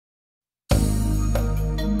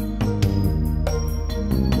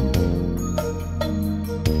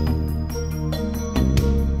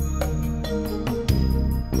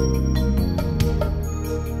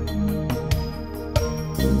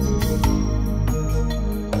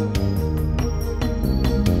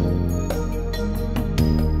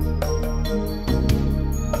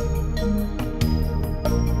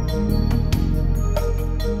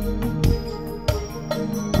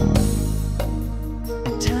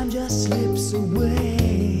slips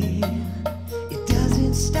away, it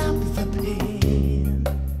doesn't stop the pain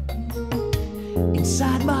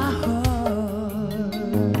inside my heart.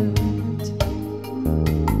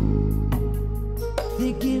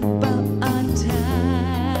 Thinking about our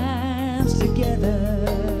times together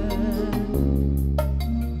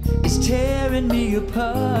is tearing me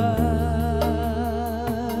apart.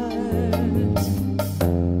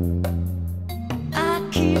 I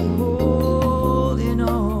keep holding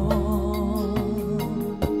on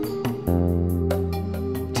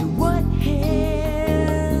to what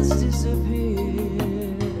has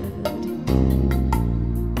disappeared.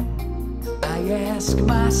 I ask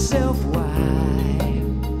myself why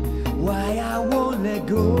I won't let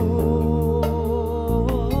go.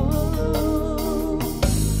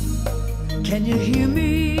 Can you hear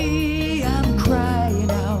me? I'm crying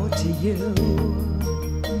out to you,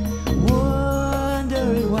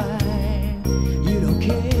 wondering why you don't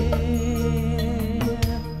care.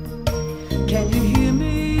 Can you hear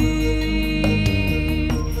me?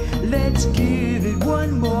 Let's give it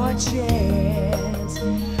one more chance.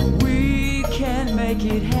 We can make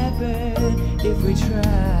it happen if we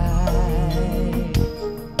try.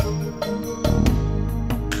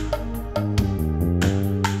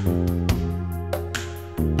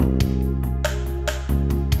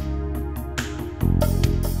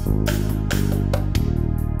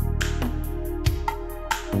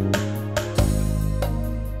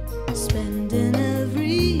 Spending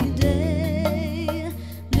every day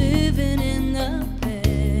living in the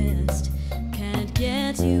past, can't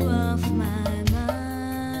get you off my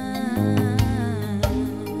mind.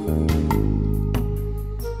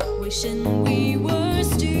 Wishing we were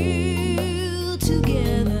still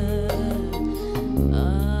together,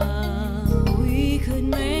 we could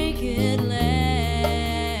make it last.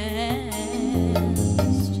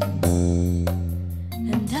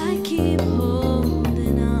 And I keep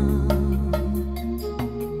holding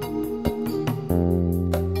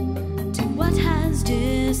to what has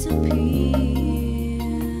disappeared.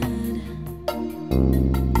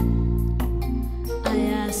 I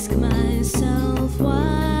ask myself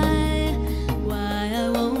why I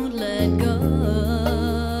won't let go.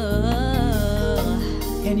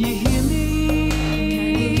 Can you hear me?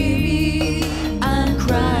 I'm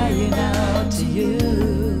crying out to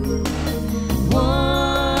you,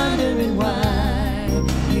 wondering why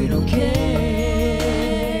you don't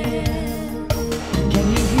care. Can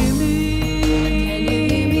you hear me?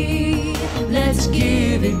 Let's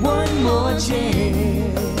give it one more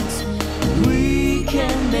chance. We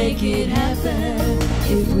can make it happen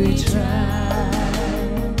if we try.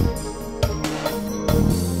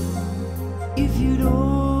 If you'd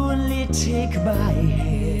only take my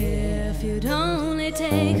hand, If you'd only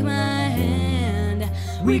take my hand,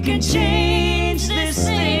 we can change this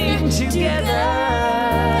thing together.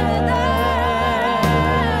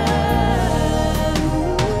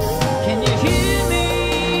 Can you hear me?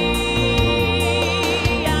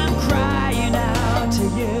 I'm crying out to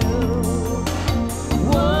you,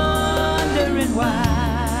 wondering why